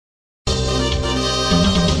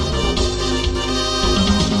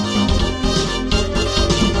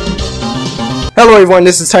Hello everyone,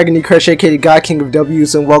 this is Tiger Knee Crush, aka God King of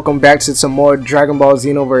W's, and welcome back to some more Dragon Ball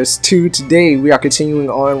Xenoverse 2. Today we are continuing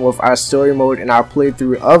on with our story mode and our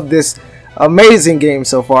playthrough of this amazing game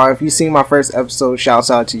so far. If you've seen my first episode, shouts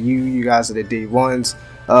out to you. You guys are the day ones.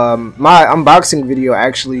 My unboxing video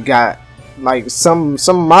actually got like some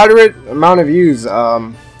moderate amount of views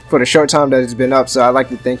for the short time that it's been up, so I'd like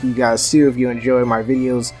to thank you guys too. If you enjoy my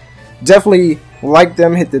videos, definitely like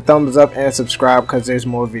them, hit the thumbs up, and subscribe because there's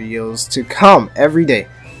more videos to come every day.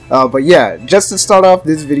 But yeah, just to start off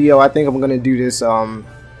this video, I think I'm gonna do this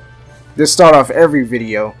start off every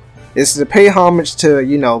video. It's to pay homage to,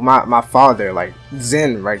 you know, my father, like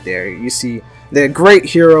ZEN right there. You see, the great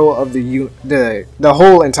hero of the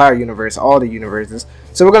whole entire universe, all the universes.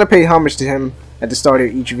 So we're gonna pay homage to him at the start of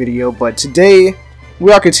each video. But today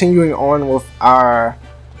we are continuing on with our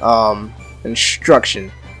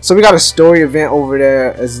instruction. So we got a story event over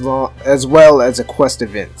there as well as a quest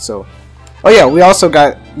event. So, oh yeah, we also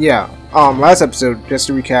got, last episode, just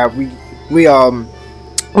to recap,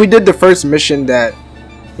 we did the first mission that,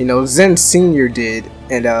 you know, ZEN Senior did,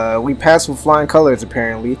 and we passed with flying colors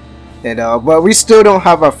apparently, and but we still don't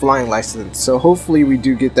have our flying license. So hopefully we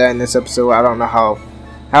do get that in this episode. I don't know how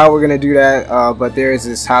we're gonna do that, but there is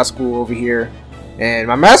this high school over here, and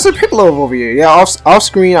my Master Piccolo over here. Yeah, off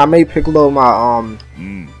screen I made Piccolo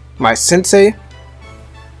my sensei.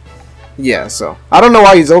 Yeah, so I don't know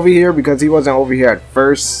why he's over here, because he wasn't over here at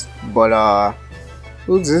first. But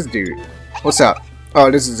who's this dude? What's up?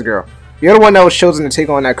 Oh, this is the girl. You're the one that was chosen to take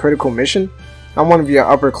on that critical mission. I'm one of your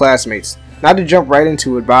upper classmates. Not to jump right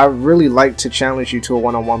into it, but I'd really like to challenge you to a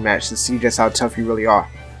one-on-one match to see just how tough you really are.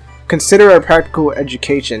 Consider it a practical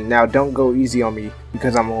education. Now don't go easy on me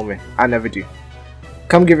because I'm a woman. I never do.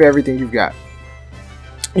 Come give it everything you've got.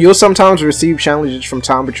 You'll sometimes receive challenges from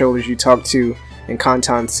time patrollers you talk to in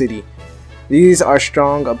Kantan City. These are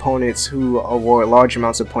strong opponents who award large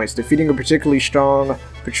amounts of points. Defeating a particularly strong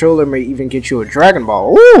patroller may even get you a Dragon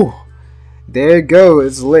Ball. Ooh! There you go,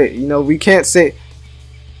 it's lit. You know, we can't say...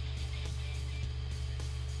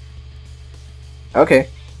 Okay.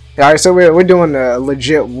 Alright, so we're doing a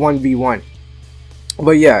legit 1v1.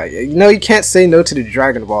 But yeah, you know, you can't say no to the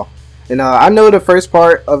Dragon Ball. And I know the first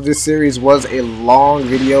part of this series was a long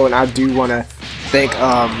video, and I do want to thank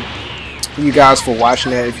you guys for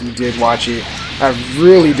watching it. If you did watch it, I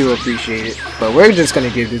really do appreciate it. But we're just going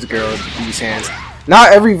to give this girl these hands.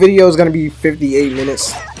 Not every video is going to be 58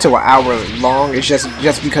 minutes to an hour long. It's just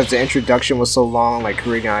because the introduction was so long, like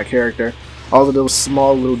creating our character. All of those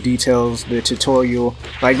small little details, the tutorial,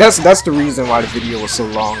 like that's the reason why the video was so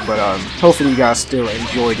long. But hopefully you guys still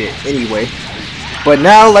enjoyed it anyway. But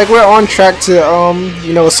now, like, we're on track to,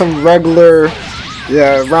 you know, some regular,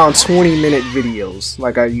 around 20-minute videos,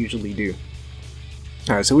 like I usually do.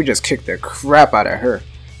 Alright, so we just kicked the crap out of her.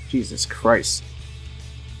 Jesus Christ.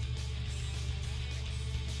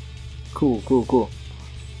 Cool.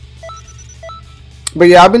 But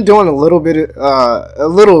yeah, I've been doing a little bit,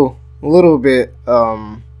 I've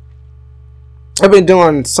been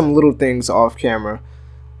doing some little things off camera.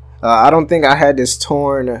 I don't think I had this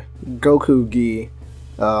torn Goku gi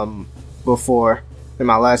before in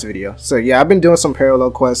my last video. So yeah, I've been doing some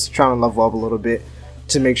parallel quests, trying to level up a little bit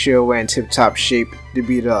to make sure we're in tip-top shape to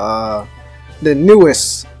be the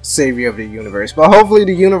newest savior of the universe. But hopefully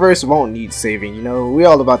the universe won't need saving. You know, we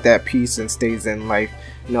all about that peace and stay zen life.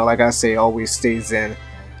 You know, like I say, always stay zen.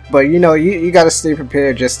 But you know, you gotta stay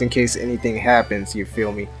prepared just in case anything happens. You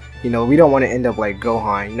feel me? You know, we don't want to end up like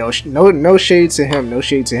Gohan. No shade to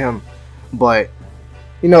him, but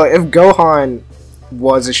you know, if Gohan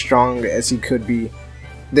was as strong as he could be,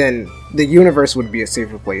 then the universe would be a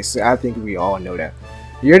safer place. I think we all know that.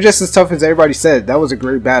 You're just as tough as everybody said. That was a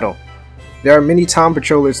great battle. There are many time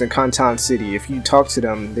patrollers in Kantan City. If you talk to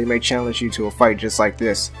them, they may challenge you to a fight just like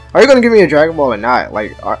this. Are you gonna give me a Dragon Ball or not?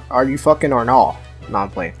 Like, are you fucking or not? No,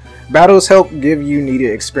 I'm playing. Battles help give you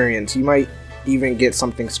needed experience. You might even get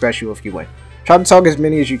something special if you win. Try to talk as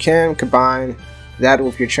many as you can, combine that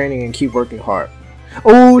with your training, and keep working hard.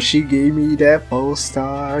 Oh, she gave me that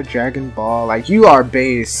 4-star Dragon Ball. Like, you are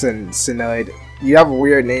Bae Sinud. You have a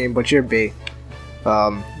weird name, but you're Bae.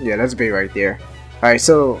 Yeah, that's Bae right there. Alright,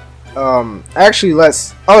 so actually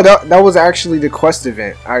that was actually the quest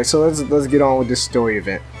event. Alright, so let's get on with this story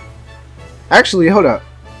event. Actually, hold up.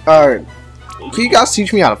 Can you guys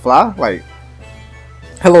teach me how to fly? Like,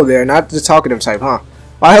 hello there, not the talkative type, huh?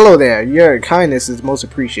 Why, hello there. Your kindness is most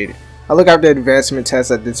appreciated. I look after advancement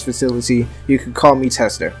tests at this facility. You can call me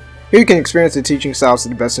Tester. Here you can experience the teaching styles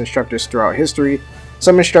of the best instructors throughout history.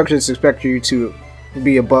 Some instructors expect you to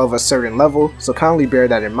be above a certain level, so kindly bear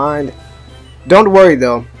that in mind. Don't worry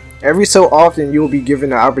though, Every so often, you will be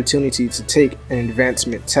given the opportunity to take an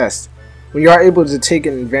advancement test. When you are able to take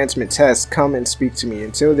an advancement test, come and speak to me.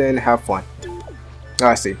 Until then, have fun. Oh,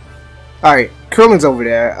 I see. Alright, Krillin's over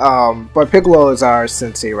there, but Piccolo is our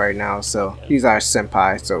sensei right now, so he's our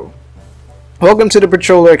senpai, so welcome to the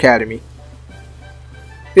Patroller Academy.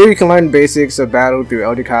 Here you can learn basics of battle through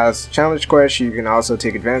Eldikai's challenge quest. You can also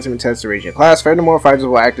take advancement tests to raise your class. Furthermore, fighters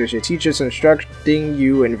will act as your teachers, instructing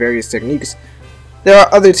you in various techniques. There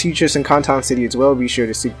are other teachers in Kanton City as well. Be sure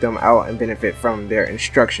to seek them out and benefit from their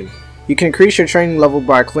instruction. You can increase your training level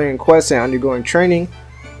by clearing quests and undergoing training.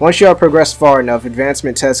 Once you have progressed far enough,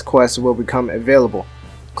 advancement test quests will become available.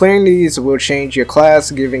 Clearing these will change your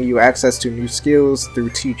class, giving you access to new skills through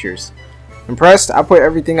teachers. Impressed? I put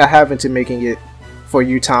everything I have into making it for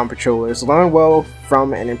you Tom Patrollers. Learn well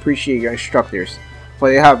from and appreciate your instructors, for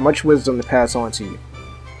they have much wisdom to pass on to you.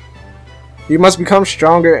 You must become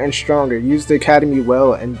stronger and stronger. Use the academy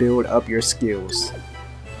well and build up your skills.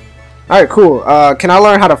 Alright, cool. Can I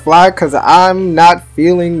learn how to fly? Because I'm not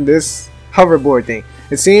feeling this hoverboard thing.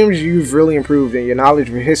 It seems you've really improved and your knowledge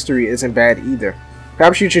of history isn't bad either.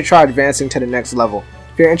 Perhaps you should try advancing to the next level.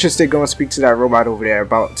 If you're interested, go and speak to that robot over there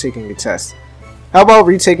about taking the test. How about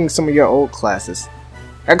retaking some of your old classes?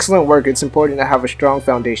 Excellent work. It's important to have a strong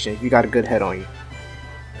foundation. You got a good head on you.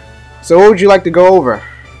 So what would you like to go over?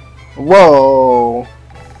 Whoa.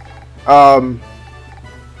 I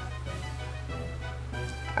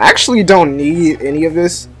actually don't need any of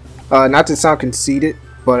this. Not to sound conceited,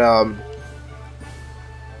 but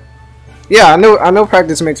yeah, I know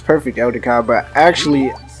practice makes perfect, Eldikai, but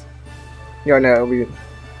actually,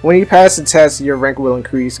 when you pass the test, your rank will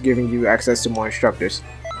increase, giving you access to more instructors.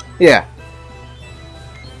 Yeah.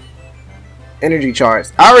 Energy charge.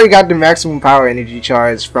 I already got the maximum power energy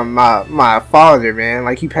charge from my father, man.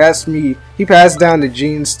 Like, he passed down the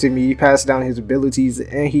genes to me, he passed down his abilities,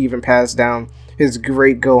 and he even passed down his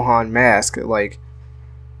great Gohan mask. Like,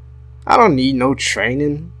 I don't need no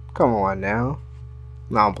training. Come on now.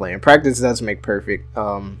 No, I'm playing. Practice does make perfect.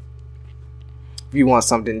 If you want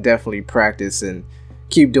something, definitely practice and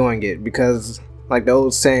keep doing it, because like the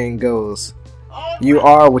old saying goes, you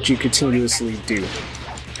are what you continuously do.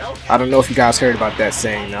 I don't know if you guys heard about that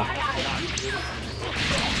saying though.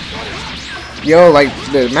 Yo, like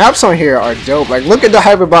the maps on here are dope. Like, look at the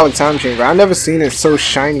hyperbolic time chamber. I've never seen it so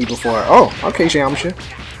shiny before. Oh, okay, Yamcha.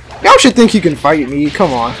 Yamcha think he can fight me.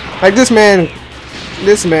 Come on. Like, this man,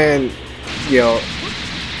 yo.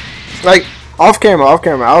 Like, off camera,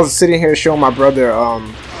 I was sitting here showing my brother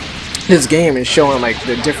this game and showing like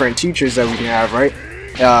the different teachers that we can have, right?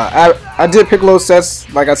 I did Piccolo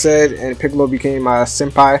sets, like I said, and Piccolo became my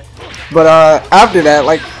senpai. But after that,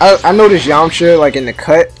 like I noticed Yamcha like in the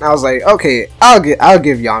cut. I was like, okay, I'll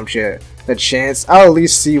give Yamcha a chance. I'll at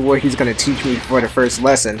least see what he's gonna teach me for the first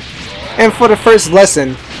lesson. And for the first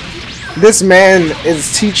lesson, this man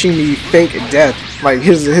is teaching me fake death. Like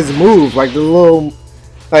his move, like the little,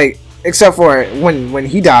 like, except for when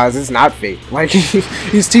he dies, it's not fake. Like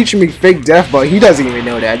he's teaching me fake death, but he doesn't even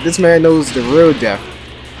know that. This man knows the real death.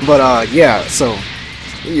 But yeah, so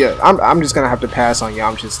yeah, I'm just gonna have to pass on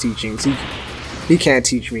Yamcha's teachings. He can't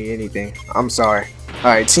teach me anything. I'm sorry. All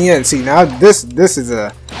right, Tien. See, now this is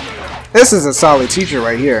a solid teacher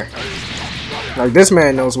right here. Like, this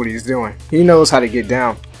man knows what he's doing. He knows how to get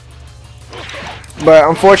down. But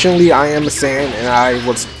unfortunately, I am a Saiyan, and I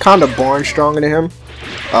was kind of born stronger than him.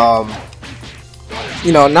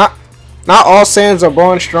 You know, not all Saiyans are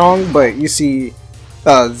born strong, but you see,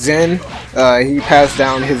 Zen, he passed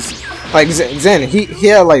down his, like, Zen, he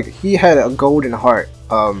had a golden heart.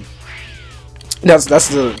 That's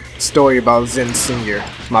the story about Zen Senior,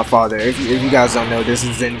 my father. If you guys don't know, this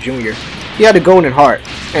is Zen Junior. He had a golden heart,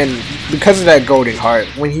 and because of that golden heart,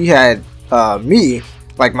 when he had me,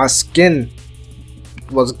 like, my skin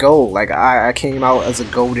was gold. Like, I came out as a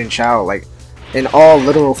golden child, like, in all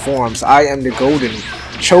literal forms. I am the golden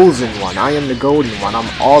chosen one. I am the golden one. I'm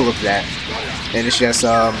all of that. And it's just,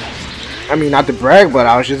 I mean, not to brag, but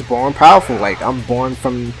I was just born powerful. Like, I'm born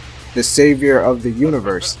from the savior of the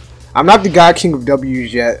universe. I'm not the God King of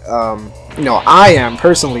W's yet. You know, I am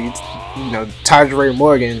personally, you know, Tiger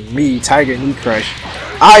Morgan, me, Tiger Knee Crush.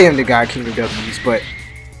 I am the God King of W's, but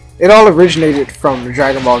it all originated from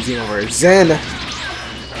Dragon Ball Xenoverse. Zen,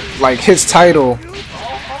 like, his title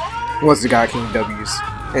was the God King of W's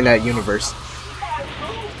in that universe.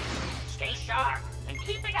 Stay sharp and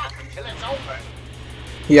keep it up until it's over.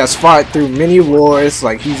 He has fought through many wars.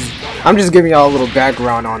 Like, I'm just giving y'all a little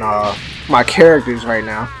background on my characters right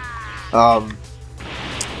now.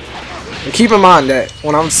 And keep in mind that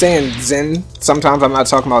when I'm saying Zen, sometimes I'm not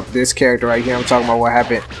talking about this character right here. I'm talking about what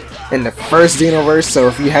happened in the first Xenoverse, so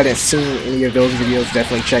if you hadn't seen any of those videos,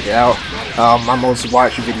 definitely check it out. My most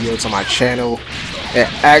watched videos on my channel. It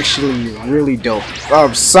actually really dope.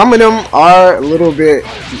 Some of them are a little bit,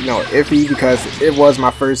 you know, iffy because it was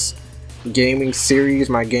my first gaming series,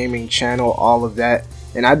 my gaming channel, all of that,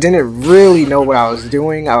 and I didn't really know what I was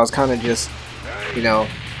doing. I was kind of just, you know,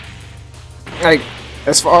 like,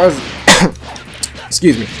 as far as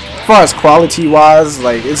excuse me, as far as quality wise,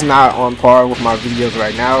 like, it's not on par with my videos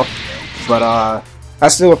right now, but I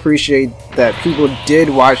still appreciate that people did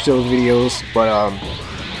watch those videos. But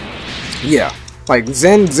yeah, like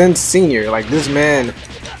ZEN Senior, like, this man,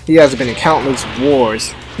 he has been in countless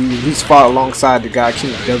wars. He's fought alongside the god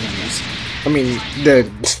King of W's. I mean,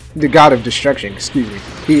 the god of destruction, excuse me.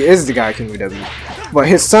 He is the god King of W. But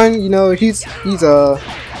his son, you know, he's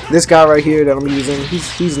this guy right here that I'm using,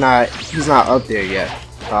 he's not up there yet.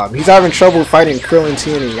 He's having trouble fighting Krillin,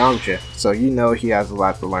 Tien, and Yamcha, so you know he has a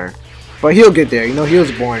lot to learn. But he'll get there. You know, he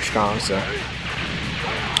was born strong, so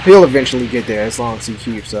he'll eventually get there as long as he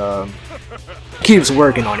keeps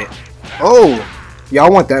working on it. Oh,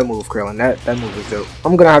 y'all want that move, Krillin? That move is dope.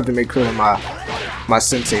 I'm gonna have to make Krillin my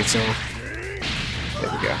sensei soon.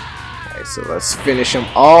 There we go. Alright, so let's finish him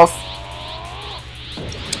off.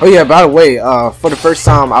 Oh yeah, by the way, for the first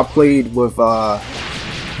time I played with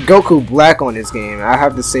Goku Black on this game. I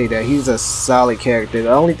have to say that he's a solid character.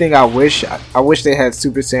 The only thing I wish they had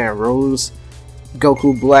Super Saiyan Rose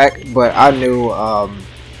Goku Black, but I knew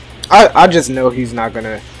I just know he's not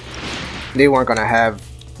gonna, they weren't gonna have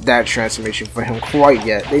that transformation for him quite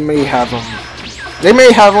yet. They may have him,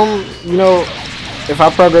 you know, if I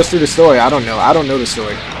progress through the story. I don't know the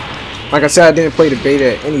story. Like I said, I didn't play the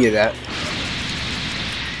beta, any of that.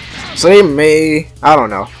 So they may, I don't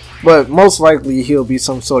know. But most likely he'll be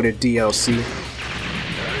some sort of DLC.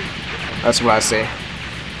 That's what I say.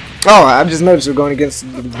 Oh, I just noticed we're going against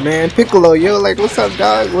the man Piccolo. Yo, like, what's up,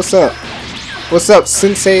 dog? What's up? What's up,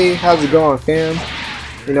 Sensei? How's it going, fam?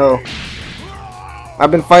 You know,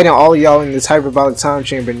 I've been fighting all of y'all in this hyperbolic time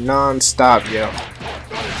chamber non-stop, yo.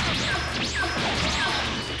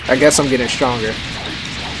 I guess I'm getting stronger.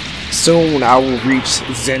 Soon I will reach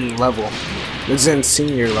ZEN level. The ZEN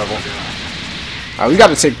Senior level. We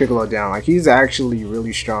gotta take Piccolo down. Like, he's actually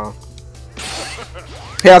really strong.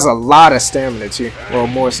 He has a lot of stamina too. Well,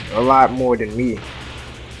 a lot more than me.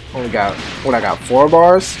 Only got, what, I got 4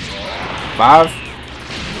 bars? 5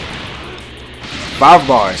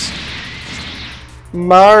 bars.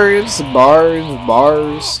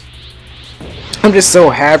 Bars. I'm just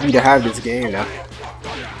so happy to have this game now.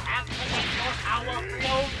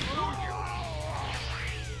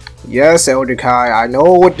 Yes, Elder Kai, I know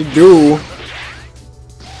what to do.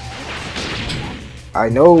 I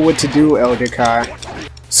know what to do, Elder Kai.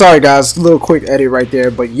 Sorry guys, a little quick edit right there,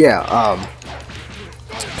 but yeah,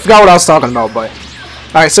 forgot what I was talking about, but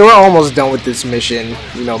alright, so we're almost done with this mission.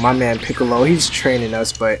 You know, my man Piccolo, he's training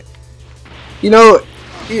us, but you know,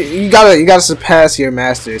 you gotta surpass your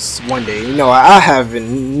masters one day. You know, I have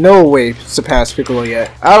in no way surpassed Piccolo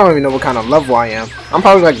yet. I don't even know what kind of level I am. I'm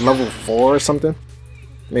probably like level 4 or something.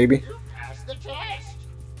 Maybe. Pass the test.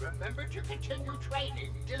 Remember to continue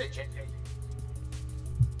training diligently.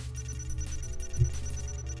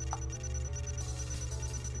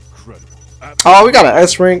 Incredible. Oh, we got an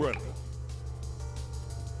S rank.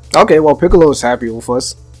 Okay, well, Piccolo's happy with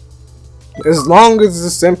us. As long as the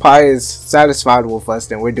senpai is satisfied with us,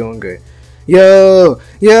 then we're doing good. Yo,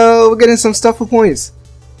 we're getting some stuff for points.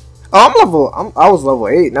 Oh, I was level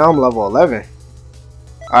 8. Now I'm level 11.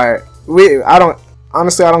 All right,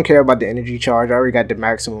 honestly, I don't care about the energy charge. I already got the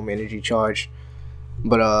maximum energy charge.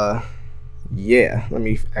 But yeah, let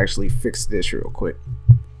me actually fix this real quick.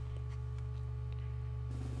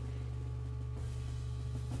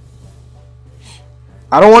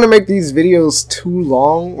 I don't want to make these videos too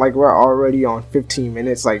long. Like, we're already on 15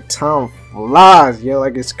 minutes. Like, time flies, yo.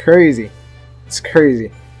 Like, it's crazy. It's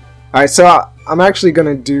crazy. Alright, so I'm actually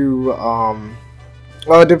gonna do,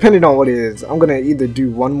 well, depending on what it is, I'm gonna either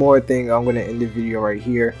do one more thing, or I'm gonna end the video right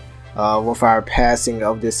here with our passing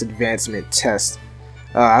of this advancement test.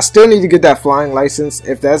 I still need to get that flying license.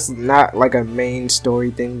 If that's not like a main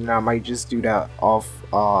story thing, then I might just do that off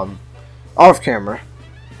camera.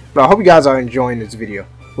 But I hope you guys are enjoying this video.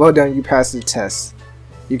 Well done, you passed the test.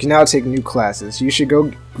 You can now take new classes. You should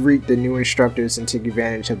go greet the new instructors and take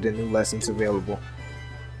advantage of the new lessons available.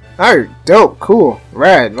 Alright, dope, cool,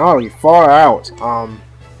 rad, gnarly, far out. Alright,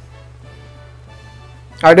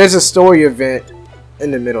 there's a story event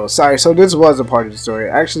in the middle. Sorry, so this was a part of the story.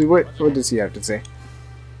 Actually, what does he have to say?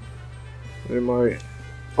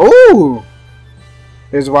 Oh!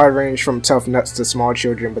 There's a wide range from tough nuts to small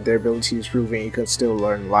children, but their ability is proven. You can still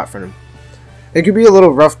learn a lot from them. It could be a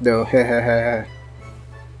little rough though.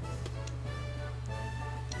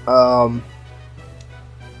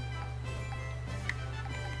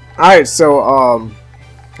 Alright, so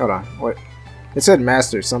hold on, what? It said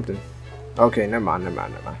master something. Okay, never mind.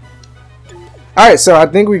 Alright, so I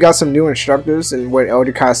think we got some new instructors, and what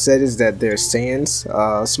Elder Kai said is that they're Saiyans,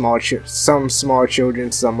 some small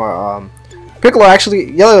children, some are Piccolo.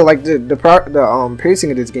 Actually, yeah, like the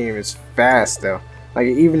pacing of this game is fast though. Like,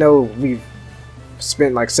 even though we've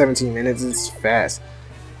spent like 17 minutes, it's fast.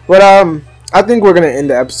 But I think we're gonna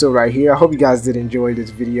end the episode right here. I hope you guys did enjoy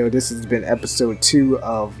this video. This has been episode 2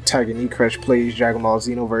 of Tiger Knee Crush Plays Dragon Ball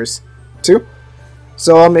Xenoverse 2.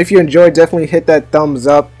 So if you enjoyed, definitely hit that thumbs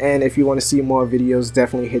up, and if you want to see more videos,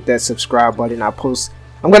 definitely hit that subscribe button.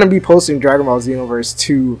 I'm gonna be posting Dragon Ball Xenoverse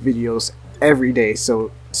 2 videos every day,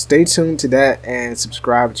 so stay tuned to that and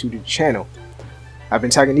subscribe to the channel. I've been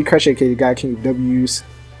Tiger Knee Crush, aka the God King of W's.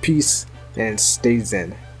 Peace and stay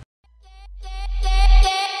zen.